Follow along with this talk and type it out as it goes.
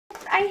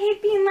I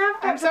hate being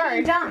laughed at. I'm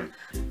sorry. Dumb.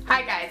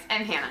 Hi guys,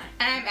 I'm Hannah.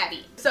 And I'm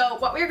Abby. So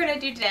what we're going to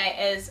do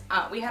today is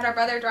we had our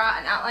brother draw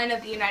an outline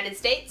of the United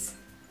States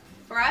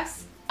for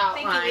us.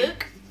 Outline. Thank you,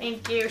 Luke.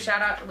 Thank you.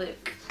 Shout out to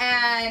Luke.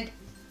 And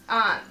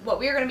what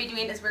we're going to be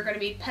doing is we're going to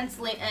be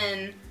penciling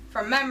in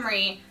from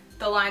memory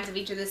the lines of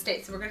each of the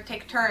states. So we're going to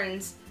take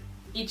turns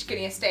each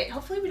getting a state.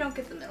 Hopefully we don't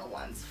get the middle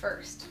ones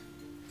first.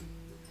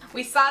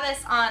 We saw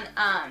this on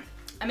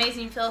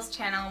Amazing Phil's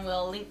channel, and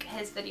we'll link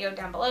his video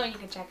down below and you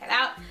can check it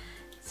out.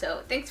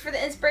 So thanks for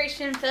the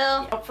inspiration,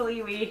 Phil.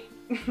 Hopefully we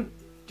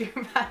do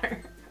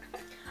better.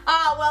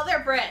 Oh, well,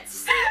 they're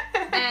Brits.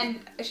 And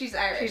she's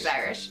Irish. She's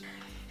Irish.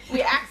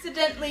 We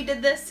accidentally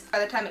did this. By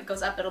the time it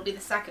goes up, it'll be the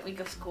second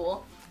week of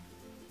school.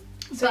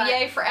 So But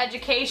yay for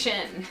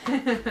education.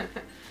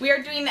 we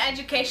are doing the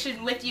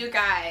education with you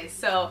guys,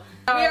 so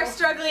we are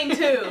struggling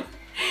too.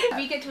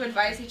 We get to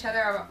advise each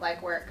other about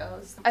like where it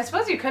goes. I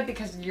suppose you could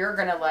because you're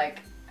gonna like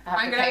have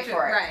I'm to gonna pay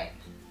for it. right.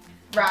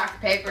 Rock,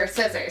 paper,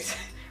 scissors.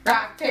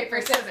 Rock,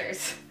 paper,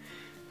 scissors.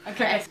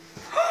 Okay.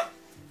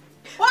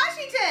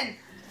 Washington!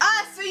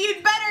 So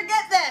you'd better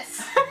get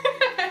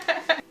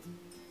this!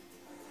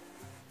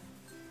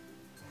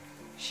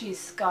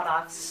 She's got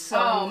off so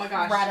Oh my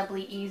gosh.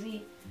 incredibly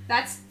easy.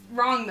 That's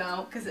wrong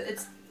though, because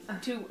it's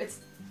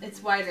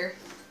it's wider.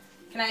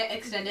 Can I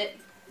extend it?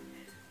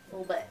 A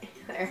little bit.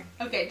 There.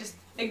 Okay, just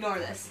ignore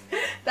this.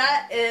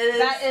 That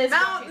is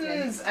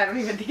mountains. I don't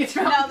even think it's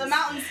mountains.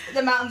 No,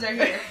 the mountains are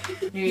here.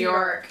 New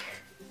York.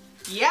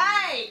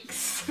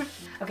 Yikes!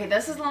 Okay,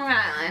 this is Long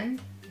Island.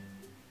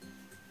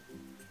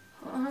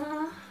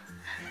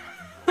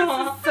 This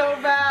is so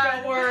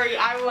bad. Don't worry,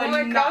 I would Oh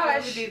my not be able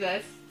gosh. to do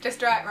this. Just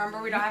draw it,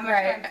 remember, we don't have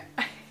much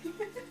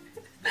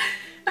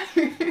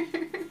time.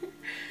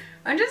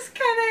 I'm just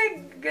kind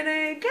of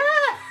gonna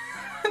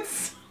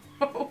guess.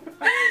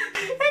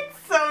 It's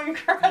so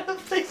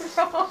incredibly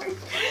wrong.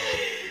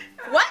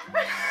 What?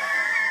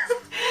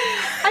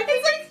 I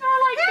think it's more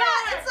like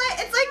that.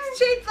 It's like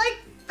shaped like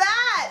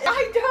that. I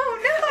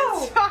don't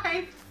know. It's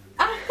fine.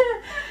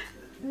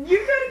 You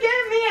could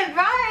give me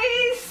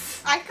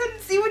advice. I couldn't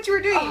see what you were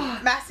doing.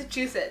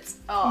 Massachusetts.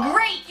 Oh.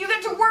 Great, you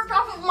get to work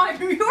off of my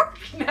New York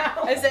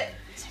now. Is it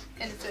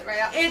right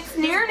out? It's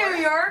near New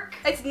York.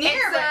 It's near.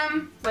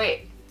 It's,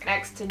 wait,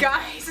 next to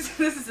Guys,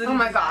 this is a Oh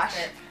my gosh.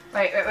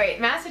 disaster. Wait.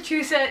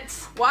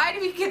 Massachusetts. Why do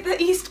we get the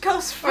East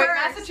Coast first? Wait,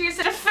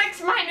 Massachusetts,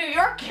 fix my New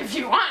York if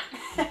you want.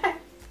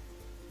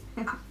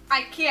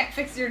 I can't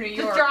fix your New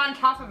York. Just draw on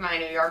top of my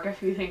New York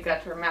if you think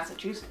that's where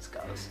Massachusetts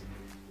goes.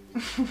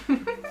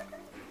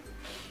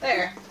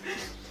 There.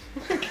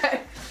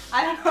 Okay.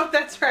 I don't know if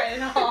that's right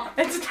at all.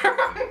 It's the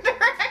wrong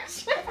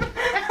direction.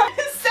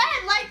 It's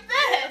said like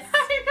this.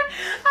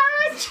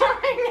 I was drawing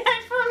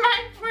it from my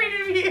point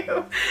of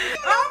view.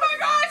 Oh my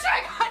gosh,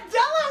 I got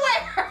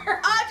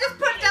Delaware! Just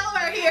put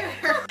Delaware here.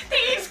 The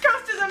East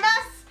Coast is a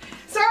mess.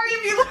 Sorry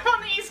if you live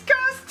on the East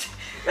Coast.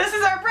 This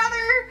is our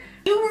brother.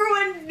 You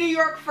ruined New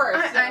York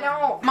first. I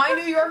know. My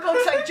New York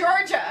looks like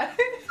Georgia.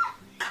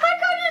 I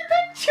got your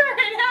picture,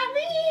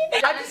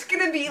 Abby. I'm just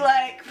gonna be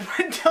like,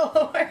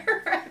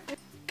 Delaware.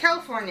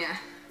 California.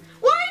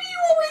 Why do you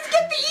always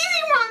get the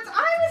easy ones?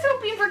 I was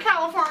hoping for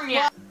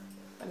California.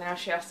 But now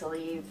she has to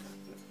leave,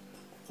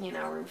 you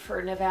know, room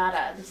for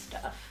Nevada and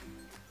stuff.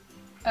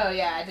 Oh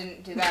yeah, I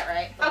didn't do that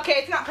right. Okay,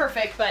 it's not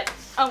perfect, but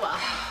oh well.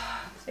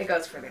 It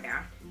goes further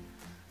down.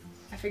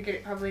 I figured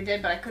it probably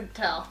did, but I couldn't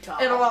tell.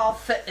 It'll all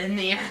fit in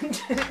the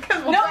end. No,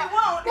 it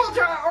won't. We'll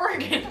draw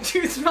Oregon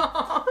too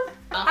small.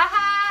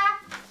 Haha!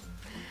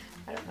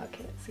 I don't know,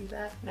 can it see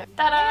that? No.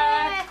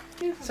 Ta-da!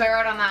 So I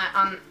wrote on that,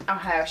 on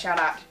Ohio, shout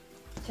out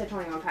to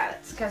 21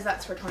 Pilots, because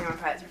that's where 21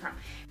 Pilots are from.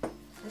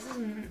 This is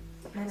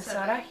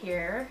Minnesota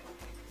here,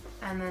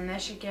 and then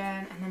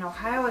Michigan, and then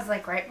Ohio is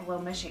like right below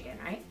Michigan,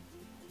 right?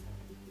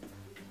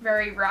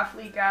 Very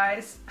roughly,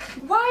 guys.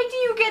 Why do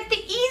you get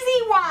the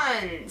easy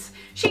ones?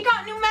 She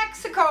got New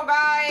Mexico,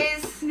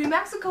 guys. New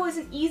Mexico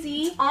isn't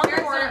easy. On the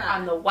Arizona. border,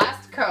 on the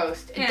west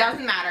coast. It Yeah.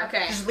 doesn't matter.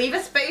 Okay. Just leave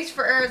a space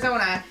for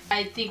Arizona.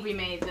 I think we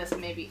made this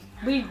maybe.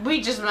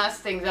 We just mess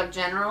things up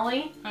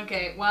generally.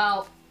 Okay,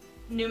 well,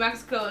 New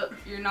Mexico,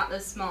 you're not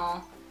this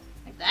small.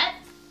 Like that?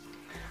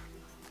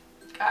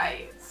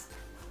 Guys,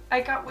 I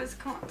got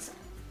Wisconsin.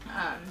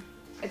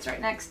 It's right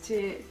next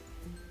to,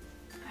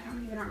 I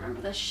don't even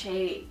remember the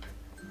shape.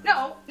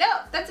 No,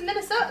 that's in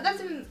Minnesota. That's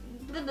in,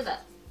 blah, blah, blah.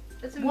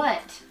 That's in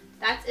What?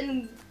 That's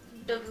in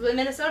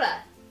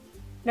Minnesota.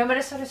 No,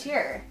 Minnesota's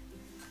here.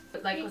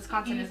 But like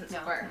Wisconsin isn't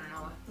square.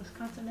 No,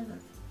 Wisconsin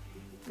isn't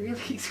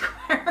really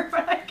square,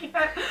 but I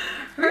can't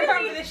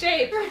Remember the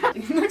shape.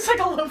 It looks like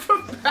a loaf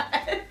of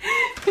bread.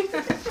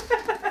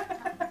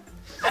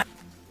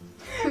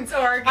 It's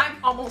Oregon. I'm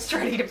almost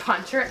ready to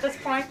punch her at this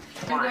point.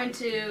 I'm going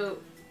to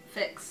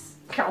fix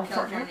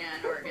California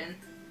and Oregon.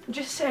 I'm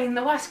just saying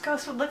the West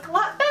Coast would look a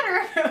lot better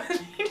if it was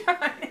me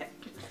drawing it.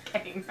 Just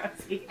kidding,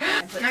 Rosie.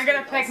 I'm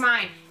gonna pick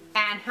mine.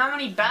 And how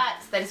many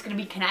bets that it's gonna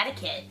be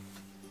Connecticut?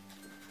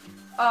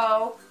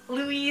 Oh,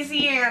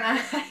 Louisiana.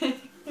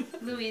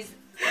 Louisiana.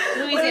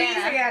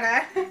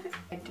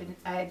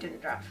 I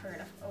didn't draw it far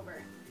enough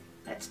over.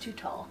 That's too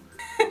tall.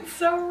 It's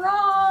so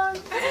wrong.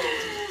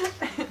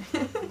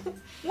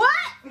 What?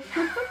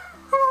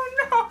 Oh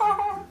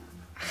no.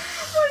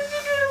 What did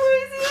you do to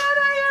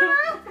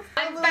Louisiana?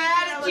 I'm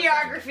bad at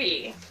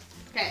geography.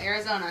 Okay,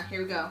 Arizona.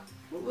 Here we go.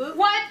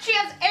 What? She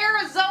has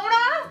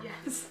Arizona?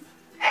 Yes.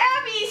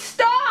 Abby,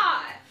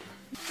 stop!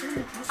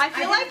 I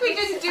feel like we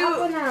didn't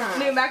do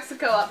New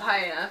Mexico up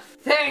high enough.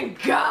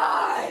 Thank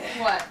God.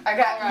 What? I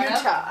got Colorado?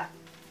 Utah.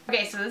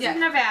 Okay, so this Yeah. is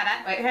Nevada.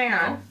 Wait, hang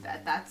on.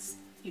 That's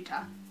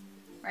Utah,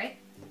 right?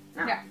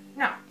 No. Yeah.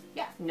 No.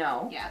 Yeah.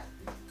 No. Yeah.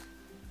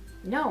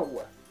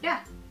 No. Yeah.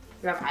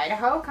 You have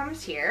Idaho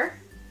comes here.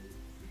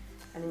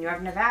 And then you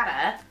have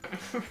Nevada.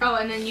 Oh,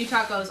 and then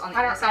Utah goes on the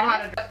I other don't know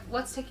side. how to.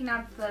 What's taking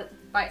out the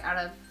bite out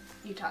of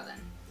Utah then?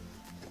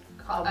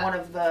 One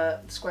of the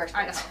square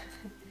states. Idaho. Part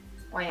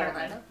of Wyoming.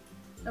 Idaho?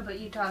 No, but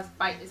Utah's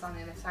bite is on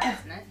the other side,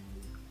 isn't it?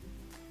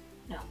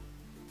 No.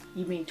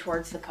 You mean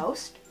towards the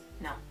coast?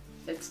 No.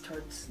 It's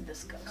towards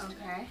this coast.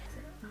 Okay.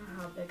 I don't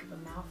know how big of a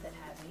mouth it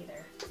has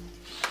either.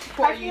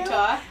 For I feel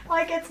Utah.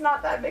 like it's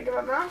not that big of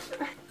a mouth.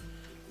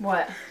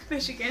 What?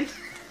 Michigan.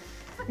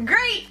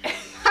 Great!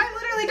 I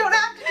literally don't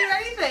have to do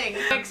anything.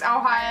 Fix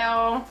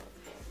Ohio.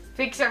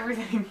 Fix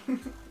everything.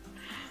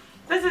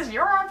 This is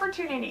your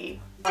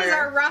opportunity. This is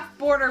our rough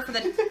border for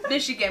the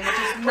Michigan, which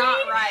is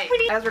not right.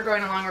 As we're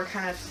going along, we're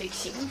kind of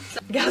fixing.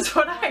 Guess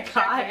what I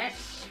got?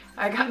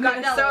 I got You got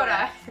Minnesota.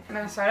 Delaware.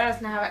 Minnesota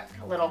doesn't have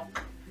a little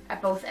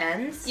at both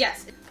ends.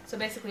 Yes. So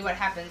basically what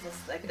happens is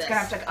like It's this.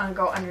 gonna have to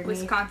go underneath.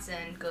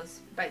 Wisconsin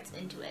bites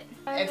into it.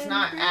 It's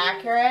not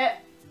accurate.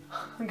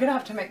 I'm gonna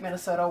have to make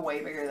Minnesota way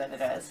bigger than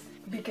it is.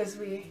 Because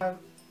we have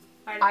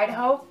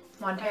Idaho,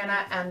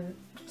 Montana, and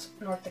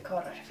North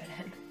Dakota to fit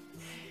in.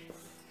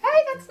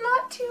 Hey, that's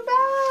not too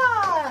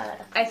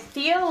bad. I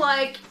feel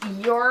like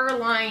your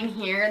line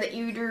here that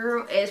you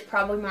drew is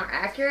probably more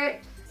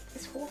accurate.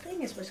 This whole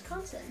thing is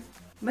Wisconsin.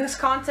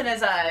 Wisconsin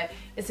is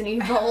an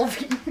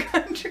evolving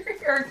country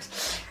or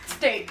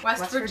state.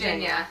 West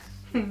Virginia.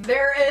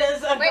 There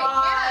is a Wait,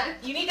 God. Hannah,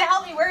 you need to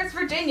help me. Where's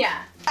Virginia?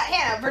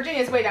 Hannah,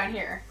 Virginia's way down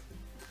here.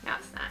 No,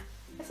 it's not.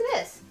 Yes, it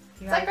is.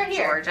 It's like right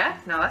here. Georgia.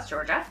 No, that's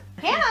Georgia.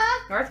 Hannah,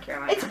 North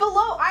Carolina. it's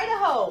below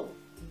Idaho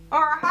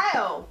or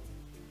Ohio.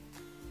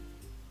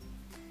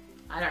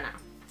 I don't know.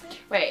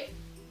 Wait.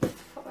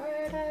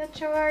 Florida,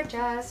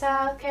 Georgia,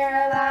 South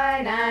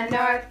Carolina,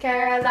 North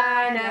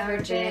Carolina,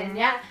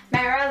 Virginia,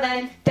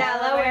 Maryland,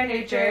 Delaware,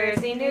 New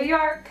Jersey, New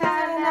York,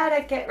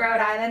 Connecticut,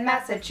 Rhode Island,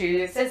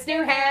 Massachusetts,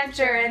 New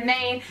Hampshire, and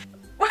Maine.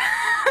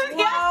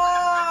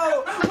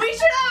 Whoa! We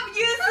should have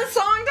used the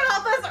song to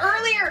help us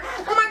earlier.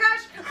 Oh my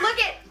gosh, look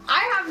it.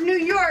 I have New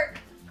York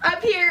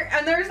up here,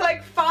 and there's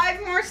like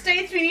 5 more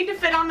states we need to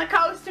fit on the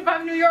coast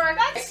above New York.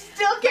 That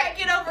still can't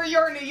get over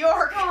your New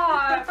York.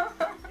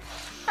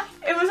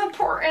 It was a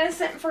poor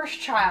innocent first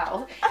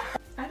child.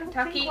 I don't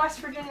Kentucky. think West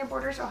Virginia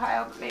borders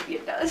Ohio, but maybe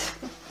it does.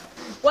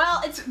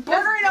 Well, it's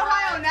bordering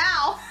Ohio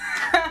now.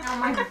 Oh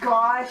my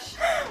gosh.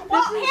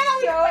 Well, This is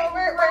Hannah, so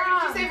where did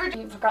you say wrong.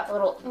 Virginia? You forgot the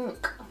little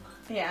unk.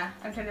 Yeah,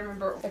 I'm trying to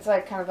remember. It's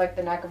like kind of like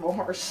the neck of a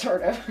horse,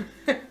 sort of.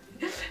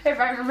 If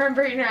I'm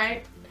remembering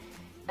right.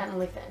 And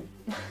only thin.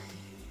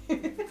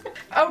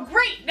 Oh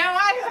great, now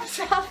I have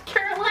South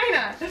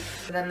Carolina.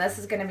 Then this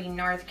is gonna be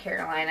North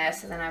Carolina,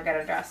 so then I've got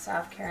to draw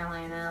South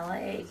Carolina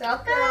like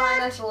South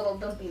Carolina's a little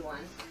dumpy one.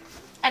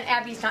 And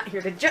Abby's not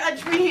here to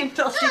judge me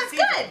until she That's sees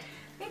good. it.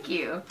 Thank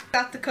you.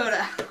 South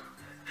Dakota.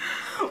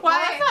 Well,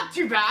 that's not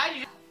too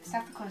bad.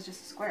 South Dakota's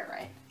just a square,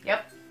 right?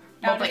 Yep.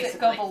 Now, Well, does it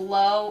go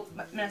below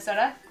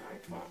Minnesota?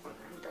 I won't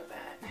remember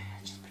that.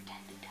 Just pretend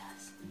it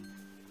does.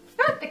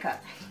 North Dakota.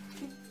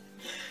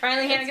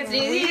 Finally, Hannah gets an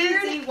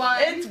easy one.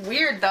 It's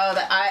weird though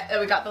that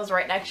we got those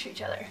right next to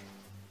each other.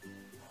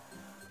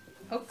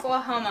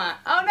 Oklahoma.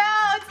 Oh no,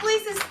 it's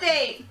Lisa's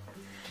state.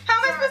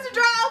 How am I supposed to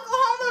draw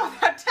Oklahoma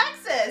without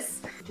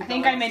Texas? I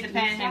think I made the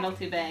panhandle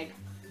too big.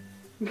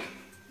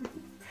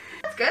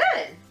 That's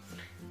good.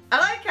 I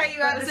like how you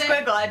got the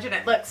squiggle edge and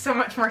it looks so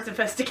much more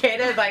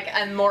sophisticated, like,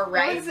 and more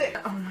right. is it?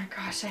 Oh my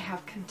gosh, I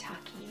have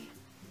Kentucky.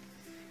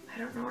 I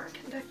don't know where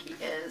Kentucky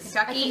is.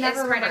 Kentucky is never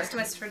right remember. next to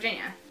West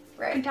Virginia.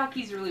 Right.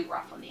 Kentucky's really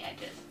rough on the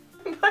edges.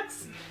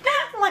 Looks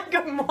like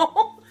a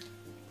mole.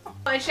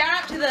 And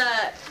shout out to the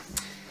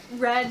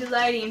red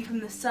lighting from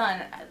the sun.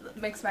 It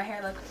makes my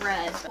hair look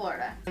red.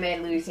 Florida. I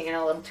made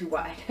Louisiana a little too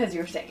wide, as you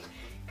were saying,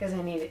 because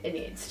it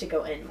needs to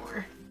go in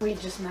more. We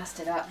just messed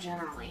it up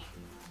generally.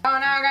 Oh,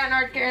 now I got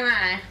North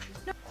Carolina.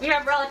 We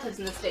have relatives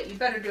in the state. You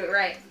better do it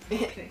right.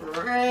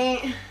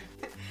 Right.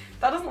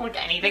 That doesn't look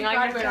anything like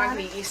we're not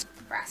North gonna East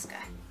Nebraska.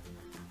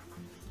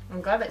 I'm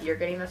glad that you're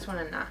getting this one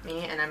and not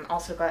me, and I'm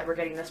also glad we're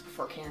getting this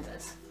before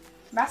Kansas.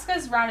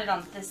 Nebraska's rounded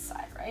on this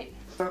side, right?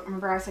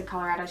 Remember I said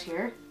Colorado's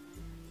here?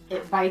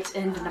 It bites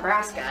into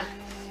Nebraska.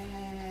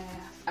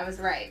 I was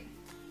right.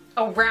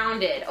 Oh,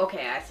 rounded.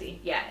 Okay, I see.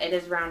 Yeah, it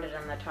is rounded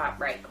on the top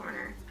right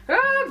corner.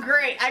 Oh,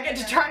 great. I get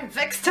to try and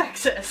fix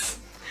Texas.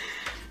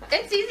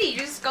 It's easy. You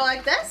just go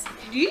like this,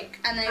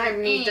 and then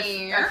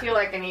I feel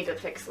like I need to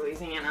fix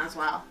Louisiana as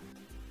well.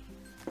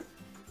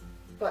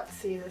 But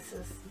see, this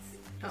is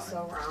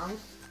so wrong.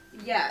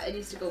 Yeah, it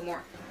needs to go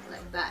more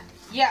like that.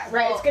 Yeah,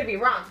 Right, well, it's gonna be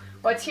wrong.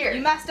 What's here?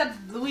 you messed up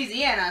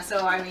Louisiana,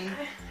 so I mean.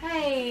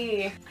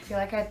 Hey. I feel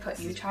like I put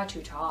Utah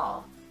too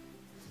tall.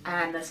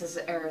 And this is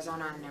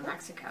Arizona and New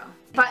Mexico.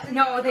 But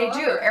no, they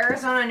do.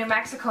 Arizona, New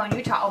Mexico, and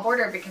Utah all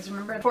border because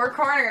remember, the 4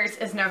 corners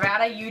is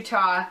Nevada,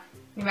 Utah,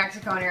 New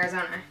Mexico, and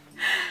Arizona.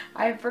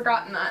 I've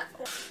forgotten that.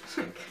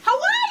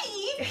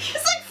 Hawaii! It's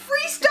like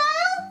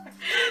freestyle?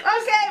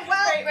 Okay,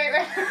 well.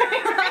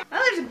 Wait.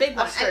 Oh, there's a big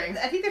one. String.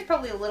 I think there's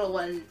probably a little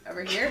one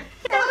over here.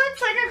 It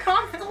looks like a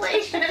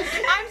constellation.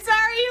 I'm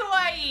sorry,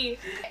 Hawaii.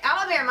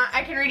 Alabama,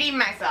 I can redeem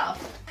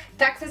myself.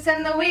 Texas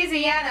and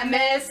Louisiana,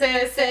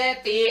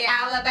 Mississippi,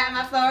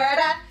 Alabama,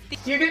 Florida.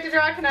 You get to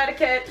draw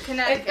Connecticut.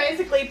 It's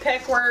basically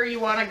pick where you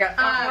want to go.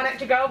 Want it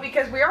to go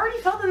because we already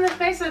filled in the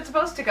space that it's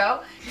supposed to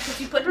go.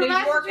 Because you put New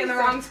York in the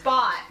wrong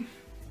spot.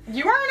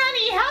 You weren't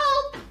any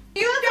help.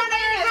 You've done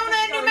Arizona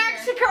and New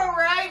Mexico,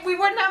 right? We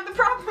wouldn't have the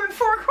problem with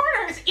 4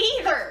 corners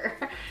either.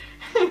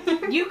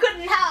 You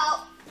couldn't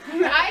help.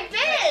 I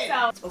did.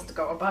 So. It's supposed to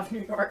go above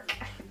New York.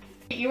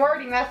 You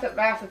already messed up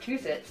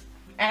Massachusetts.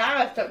 And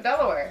I messed up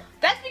Delaware.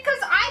 That's because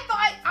I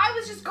thought I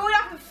was just going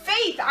off of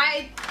faith.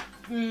 I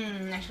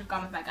should have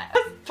gone with my gut.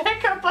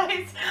 Pick a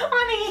place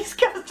on the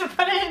East Coast to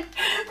put in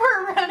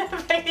for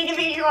renovating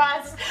the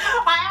U.S.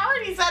 I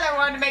already said I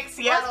wanted to make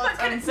Seattle its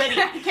own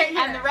city.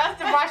 And the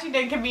rest of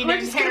Washington can be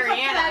named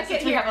Mariana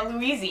since we have a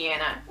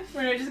Louisiana.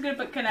 We're just going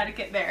to put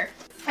Connecticut there.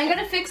 I'm going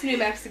to fix New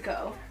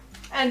Mexico.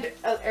 And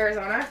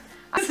Arizona.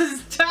 This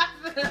is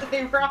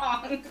definitely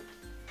wrong.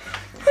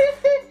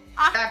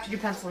 I have to do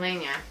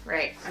Pennsylvania.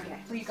 Right. Okay.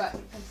 Well, you got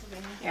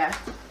Pennsylvania. Yeah.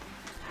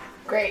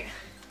 Great.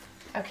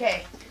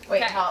 Okay.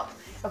 Wait, Okay. help.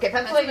 Okay,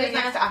 Pennsylvania's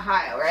next to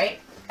Ohio, right?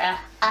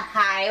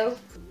 Ohio.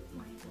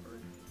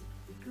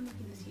 I'm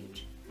making this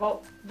huge.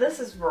 Well, this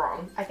is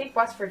wrong. I think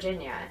West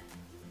Virginia,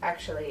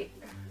 actually.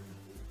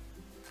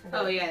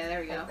 Oh, yeah,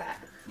 there we go. Like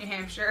that. New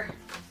Hampshire.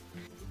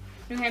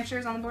 New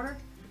Hampshire's on the border?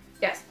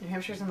 Yes, New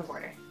Hampshire's on the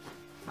border.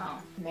 Oh.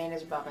 Maine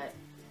is above it.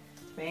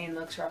 Maine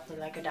looks roughly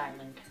like a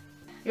diamond.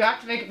 You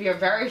have to make it be a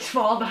very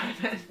small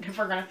diamond if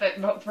we're gonna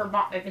fit both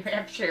Vermont and New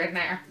Hampshire in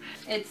there.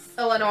 It's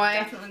Illinois.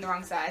 definitely the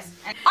wrong size.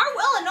 And our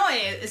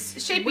Illinois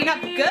is shaping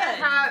up good.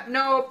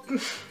 Nope.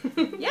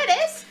 Yeah,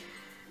 it is.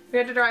 We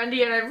had to draw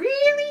Indiana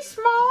really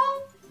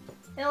small.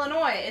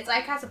 Illinois. It's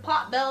like has a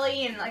pot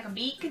belly and like a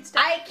beak and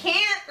stuff. I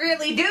can't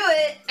really do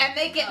it and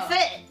make it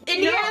fit.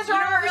 Indiana's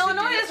wrong or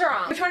Illinois is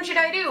wrong. Which one should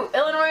I do?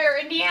 Illinois or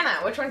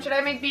Indiana? Which one should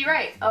I make be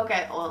right?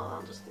 Okay, well,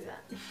 I'll just do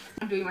that.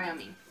 I'm doing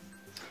Wyoming.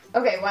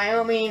 Okay,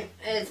 Wyoming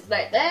is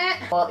like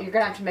that. Well, you're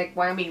gonna have to make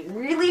Wyoming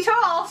really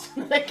tall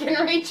so they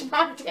can reach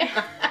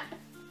Montana.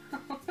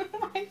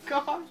 Oh my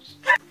gosh.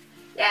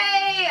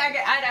 Yay, I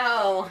got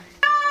Idaho.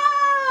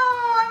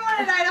 Oh, I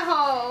wanted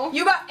Idaho.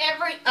 You got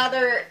every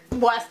other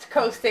West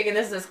Coast thing, and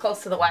this is as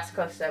close to the West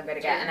Coast as I'm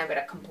gonna get, and I'm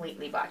gonna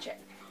completely botch it.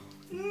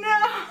 No.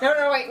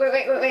 No, wait.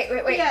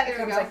 Yeah, it there we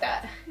comes go. like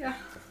that. Yeah.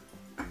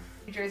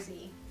 New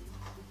Jersey.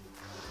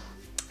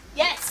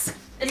 Yes.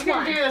 You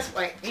can do this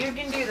one. You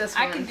can do this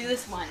one. I can do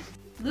this one.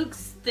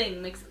 Luke's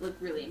thing makes it look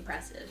really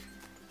impressive.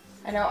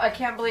 I know, I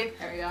can't believe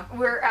There we go.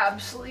 we're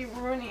absolutely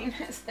ruining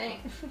his thing.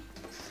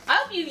 I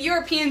hope you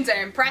Europeans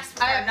are impressed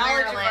with our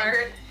knowledge of our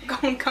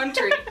own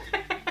country.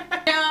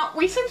 Now,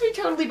 since we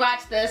totally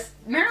botched this,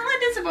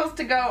 Maryland is supposed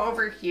to go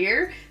over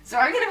here, so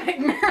I'm gonna make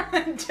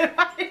Maryland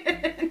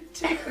divided in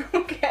 2.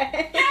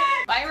 Okay.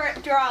 If I were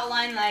to draw a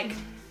line like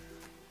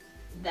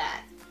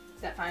that,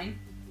 is that fine?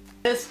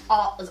 This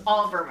is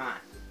all Vermont.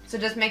 So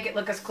just make it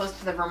look as close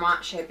to the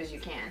Vermont shape as you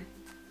can.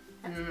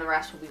 And then the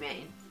rest will be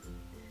Maine.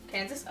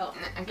 Kansas? Oh,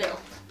 Okay.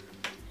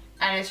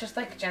 And it's just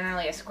like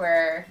generally a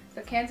square.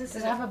 So Kansas Does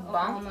is it have a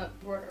bump? on the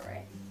border,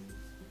 right?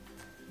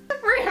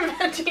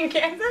 Reinventing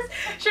Kansas?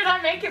 Should I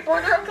make it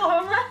border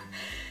Oklahoma?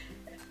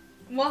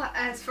 Well,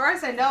 as far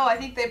as I know, I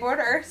think they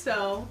border,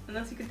 so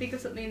unless you can think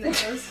of something that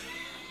goes.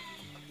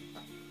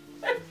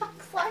 It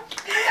looks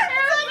like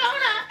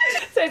Arizona.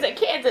 So it's like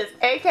Kansas,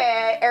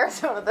 aka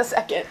Arizona the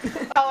second.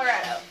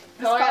 Colorado.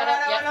 Colorado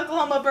yep. and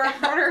Oklahoma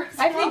border.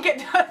 I think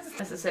it does.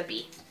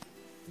 Mississippi.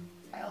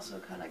 I also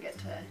kind of get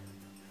to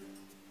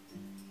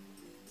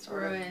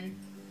We're in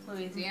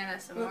Louisiana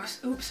somewhere.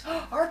 Oops.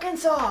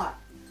 Arkansas.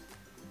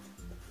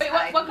 Wait,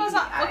 what goes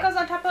on? What goes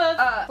on top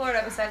of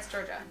Florida besides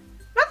Georgia?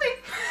 Nothing.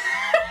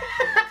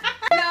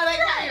 No, that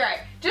can't be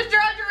right. Just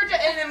draw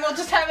Georgia and then we'll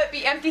just have it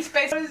be empty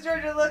space. What does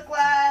Georgia look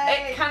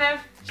like? It kind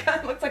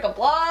of looks like a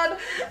blob,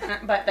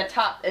 but the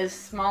top is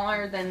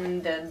smaller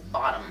than the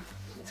bottom.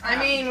 I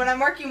mean, when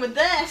I'm working with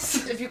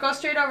this. If you go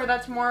straight over,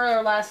 that's more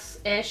or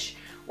less-ish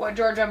what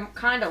Georgia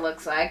kind of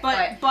looks like.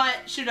 But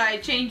should I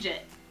change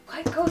it?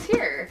 What goes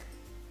here?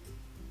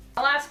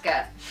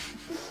 Alaska.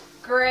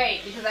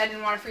 Great, because I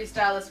didn't want to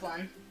freestyle this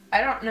one.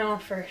 I don't know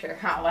for sure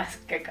how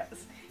Alaska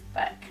goes,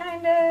 but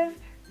kind of.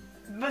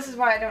 This is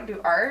why I don't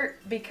do art,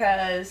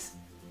 because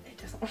it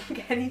doesn't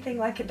look anything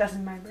like it does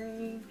in my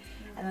brain.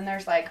 And then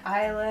there's like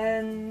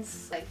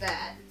islands. Like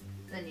that.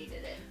 Then you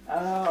did it.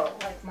 Oh,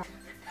 like more.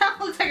 That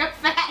looks like a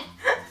fat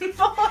boar. It's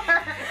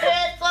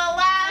the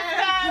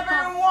last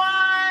ever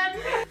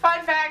one!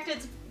 Fun fact,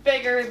 it's big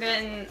bigger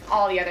than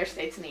all the other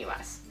states in the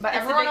US. But It's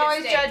the everyone biggest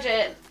always state. judge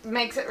it,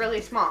 makes it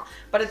really small.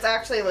 But it's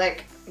actually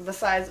like the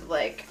size of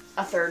like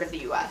a third of the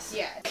US.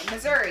 Yeah,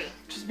 Missouri.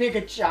 Just make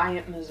a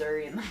giant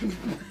Missouri in the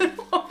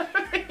middle of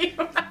the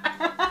US.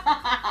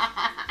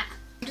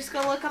 I'm just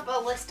gonna look up a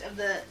list of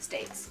the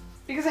states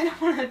because I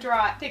don't want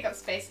to take up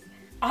space.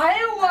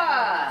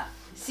 Iowa!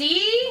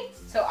 See?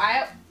 So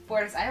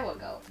where does Iowa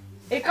go?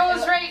 It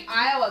goes right.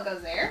 Iowa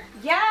goes there.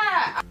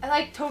 Yeah! I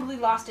like totally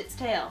lost its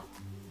tail.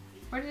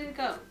 Where did it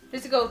go?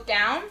 Does it go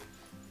down?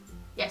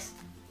 Yes.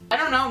 I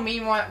don't know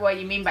what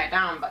you mean by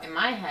down, but in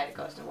my head it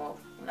goes to, well,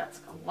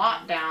 that's a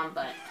lot down,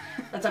 but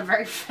that's a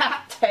very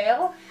fat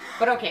tail.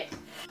 But okay.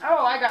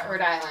 Oh, I got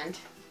Rhode Island.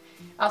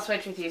 I'll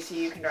switch with you so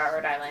you can draw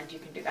Rhode Island. You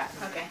can do that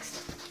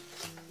next.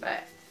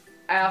 But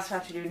I also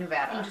have to do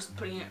Nevada. I'm just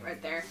putting it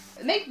right there.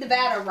 Make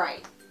Nevada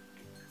right.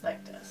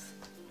 Like this.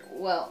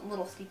 Well, a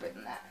little steeper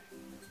than that.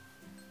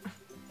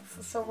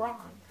 This is so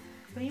wrong.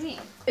 What do you mean?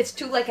 It's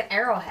too like an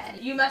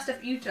arrowhead. You messed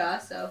up Utah,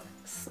 so.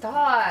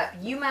 Stop.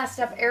 You messed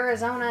up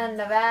Arizona and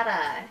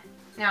Nevada.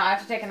 Now I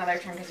have to take another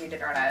turn because you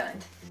did Rhode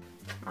Island.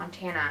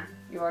 Montana.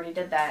 You already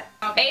did that.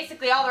 Okay.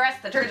 Basically, all the rest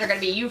of the turns are going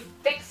to be you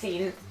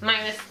fixing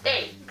my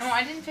mistakes. Oh,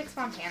 I didn't fix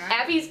Montana.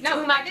 Abbie's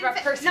too much of a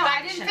perfectionist. No,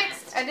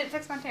 I didn't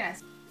fix Montana.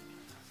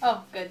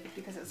 Oh, good,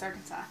 because it was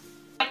Arkansas.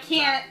 I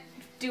can't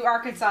do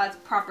Arkansas'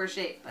 proper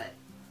shape, but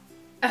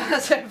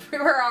As if we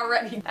were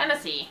already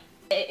Tennessee.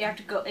 you have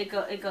to go. It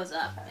goes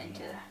up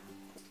into.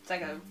 It's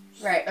like a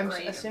Right. I'm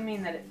grade.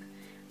 assuming that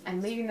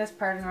I'm leaving this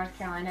part of North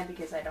Carolina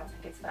because I don't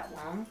think it's that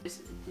long.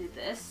 Just do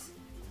this.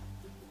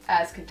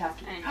 As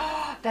Kentucky. And-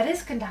 That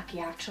is Kentucky,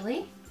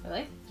 actually.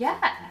 Really? Yeah.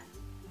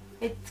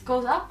 It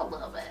goes up a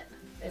little bit.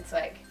 It's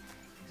like,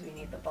 because we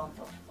need the bump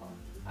of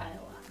Iowa.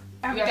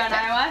 Have we You done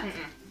have to- Iowa?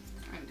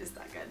 Mm-mm. I'm just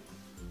that good.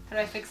 How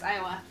do I fix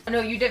Iowa? No,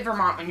 you did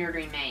Vermont when you were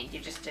doing Maine. You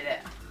just did it.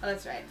 Oh,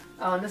 that's right.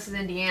 Oh, and this is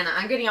Indiana.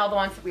 I'm getting all the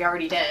ones that we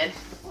already did.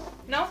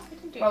 No, I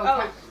didn't do it.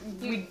 Well,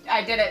 Oh,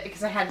 I did it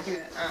because I had to do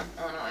it.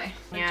 Illinois.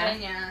 Yeah.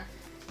 Virginia.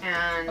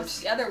 And What's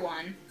the other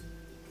one?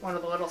 one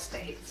of the little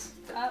states.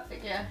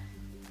 Yeah.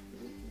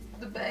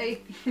 The bay.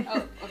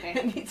 Oh, okay.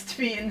 It needs to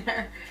be in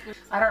there.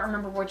 I don't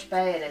remember which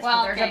bay it is.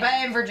 Well, but there's okay. a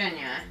bay in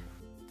Virginia.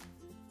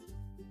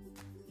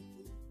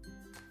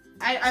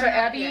 So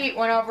Abbie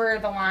went over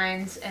the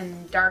lines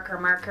in darker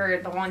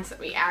marker, the ones that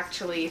we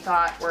actually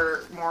thought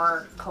were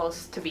more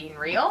close to being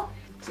real.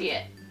 See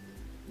it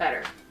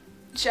better.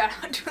 Shout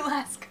out to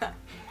Alaska.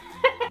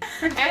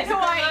 And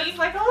Hawaii.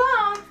 Like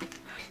alone.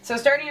 So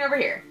starting over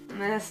here,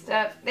 messed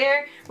up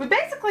there. We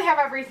basically have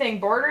everything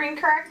bordering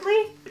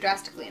correctly.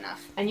 Drastically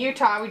enough. In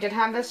Utah, we did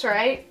have this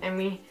right, and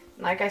we,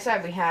 like I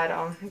said, we had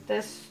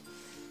this.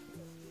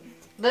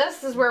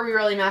 This is where we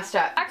really messed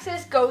up.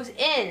 Texas goes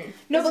in.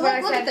 No, This but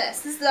is what look I at said. this.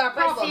 This is our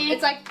problem. see-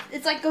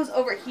 It's like goes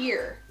over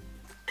here.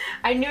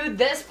 I knew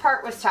this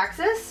part was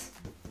Texas,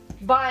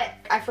 but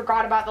I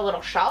forgot about the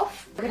little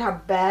shelf. Look at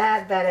how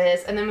bad that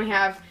is. And then we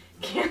have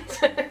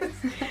Kansas.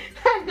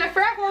 And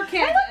Nebraska. Poor Kansas.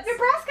 Hey, look,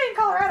 Nebraska and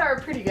Colorado are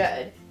pretty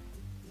good.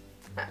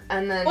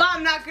 And then, Well,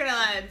 I'm not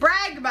gonna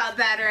brag about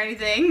that or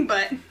anything,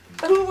 but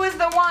who was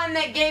the one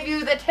that gave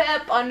you the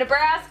tip on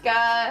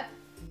Nebraska?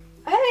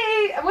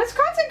 Hey,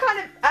 Wisconsin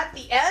at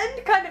the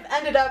end,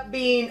 ended up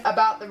being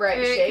about the right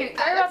shape.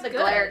 Sorry about that's the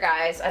good. glare,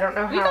 guys. I don't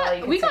know how well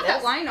you can we see got that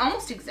this. line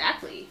almost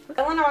exactly.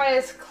 Illinois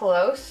is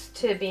close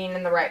to being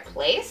in the right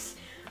place,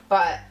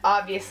 but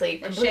obviously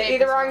completely shape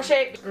the is wrong wrong.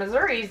 shape.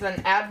 Missouri's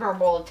an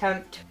admirable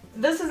attempt.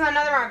 This is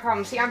another my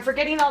problem. See, I'm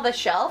forgetting all the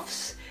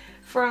shelves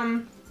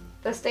from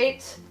the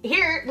states.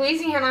 Here,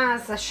 Louisiana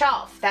has a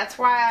shelf. That's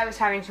why I was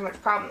having so much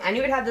problem. I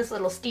knew it had this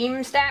little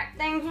steam stack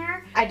thing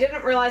here. I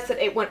didn't realize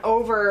that it went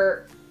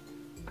over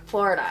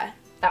Florida.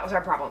 That was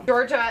our problem.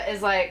 Georgia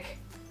is like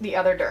the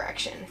other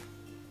direction.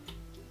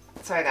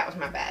 Sorry, that was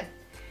my bad.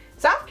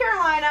 South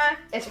Carolina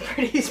is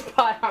pretty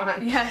spot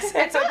on. Yes.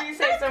 It's what you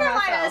say North so Carolina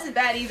myself. isn't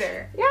bad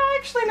either. Yeah,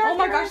 actually, North Oh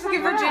my gosh, look at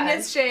Carolina's not bad.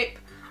 Virginia's shape.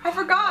 I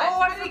forgot. Oh,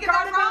 I How did we get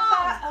forgot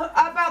that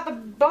wrong? about the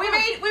bone.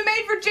 We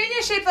made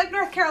Virginia shaped like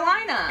North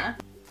Carolina.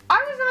 I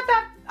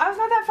was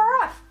not that far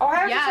off. Oh, I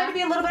just Yeah. had to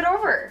be a little bit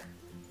over.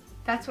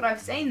 That's what I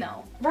was saying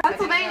though.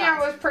 Pennsylvania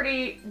was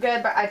pretty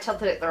good, but I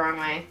tilted it the wrong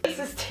way. This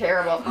is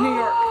terrible. New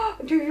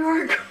York. New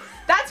York.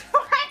 That's why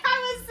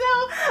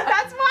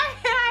that's why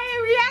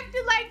I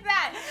reacted like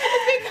that.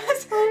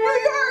 It's because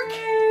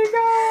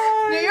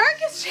New York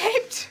is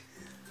shaped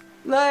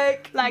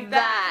like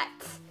that.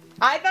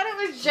 I thought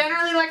it was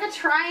generally like a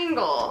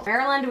triangle.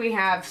 Maryland, we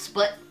have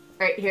split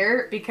right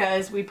here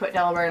because we put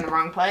Delaware in the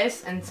wrong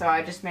place, and so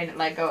I just made it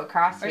like go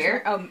across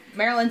here. Oh,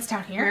 Maryland's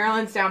down here.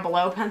 Maryland's down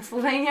below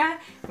Pennsylvania.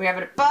 We have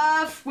it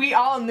above. We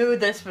all knew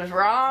this was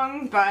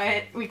wrong,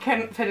 but we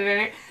couldn't fit it in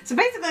here. So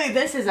basically,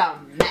 this is a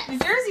mess. New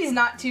Jersey's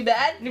not too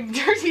bad. New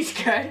Jersey's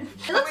good.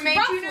 looks We made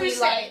two new roughly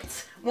like-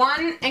 states.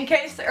 One in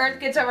case the earth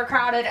gets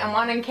overcrowded, and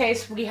one in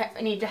case we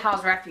need to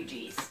house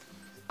refugees.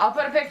 I'll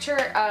put a picture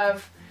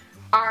of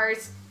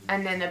ours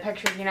and then a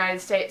picture of the United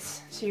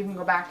States so you can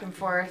go back and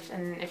forth,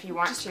 and if you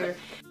want Just to.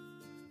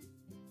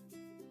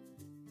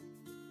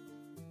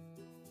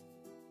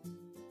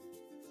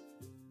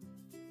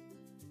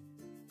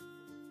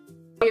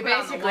 we put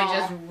on the basically wall.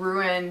 just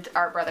ruined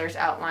our brother's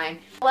outline.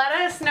 Let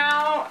us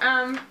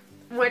know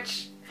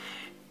which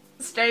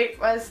state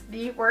was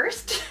the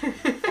worst.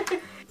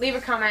 Leave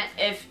a comment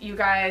if you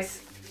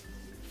guys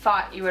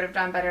thought you would have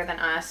done better than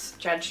us,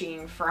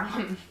 judging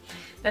from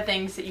the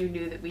things that you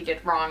knew that we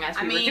did wrong as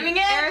we were doing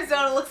it.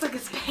 Arizona looks like a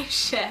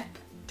spaceship.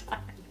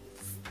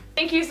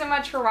 Thank you so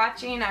much for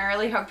watching. I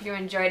really hope you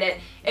enjoyed it.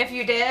 If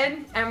you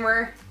did and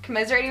were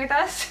commiserating with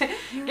us, give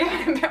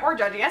it a bit, or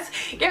judging us,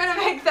 give it a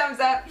big thumbs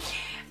up.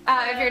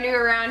 If you're new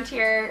around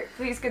here,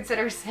 please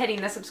consider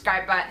hitting the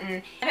subscribe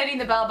button and hitting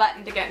the bell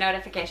button to get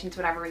notifications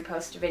whenever we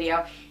post a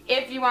video.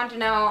 If you want to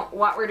know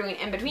what we're doing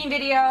in between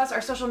videos, our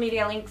social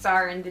media links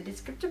are in the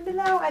description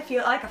below. I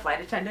feel like a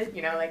flight attendant,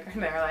 you know, like when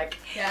they're like,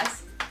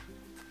 yes.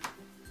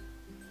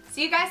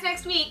 See you guys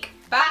next week.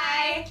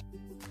 Bye.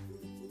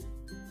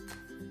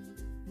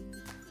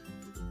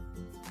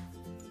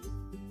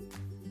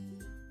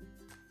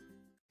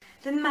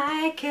 then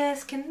my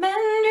kiss can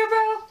mend your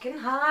broken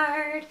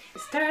heart.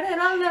 Start it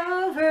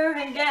all over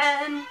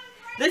again.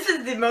 This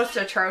is the most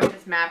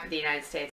atrocious map of the United States.